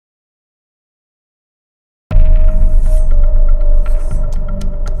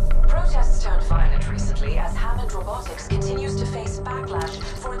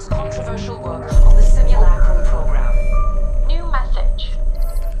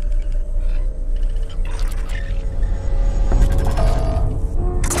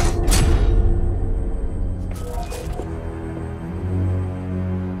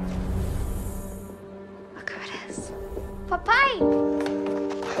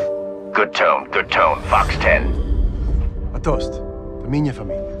Good tone, Fox 10. A toast to Minha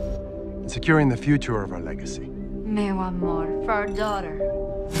Familia and securing the future of our legacy. Meu amor, for our daughter.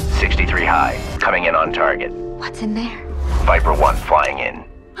 63 high, coming in on target. What's in there? Viper 1 flying in.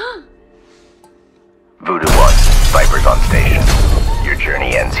 Voodoo 1, Viper's on station. Your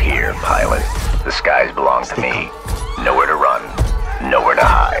journey ends here, pilot. The skies belong to me. Nowhere to run, nowhere to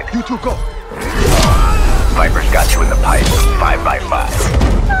hide. You two go. Viper's got you in the pipe, 5x5.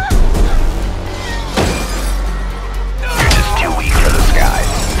 You're just too weak for the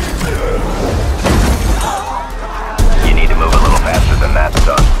skies. You need to move a little faster than that,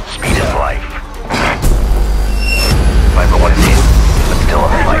 son. Speed is life. Viper 1 is in, but still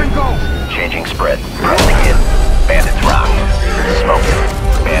in the fight. Changing spread, pressing in. Bandits rocked. Smoking.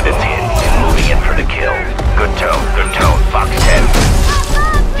 Bandits hit and moving in for the kill. Good tone, Fox 10.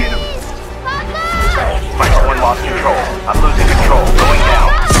 Get him. Viper 1 lost control. I'm losing control. Going down.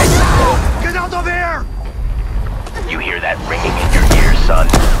 Get out of here! You hear that ringing in your ears, son?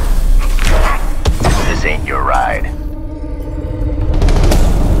 This ain't your ride.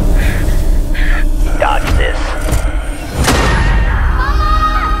 Dodge this.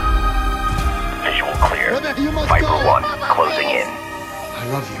 Visual clear. Viper 1, closing in. I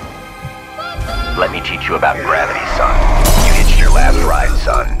love you. Let me teach you about gravity, son. You hitched your last ride,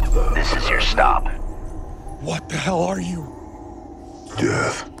 son. This is your stop. What the hell are you?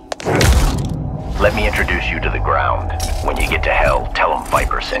 Death. Let me introduce you to the ground. When you get to hell, tell them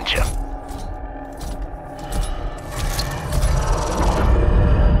Viper sent you.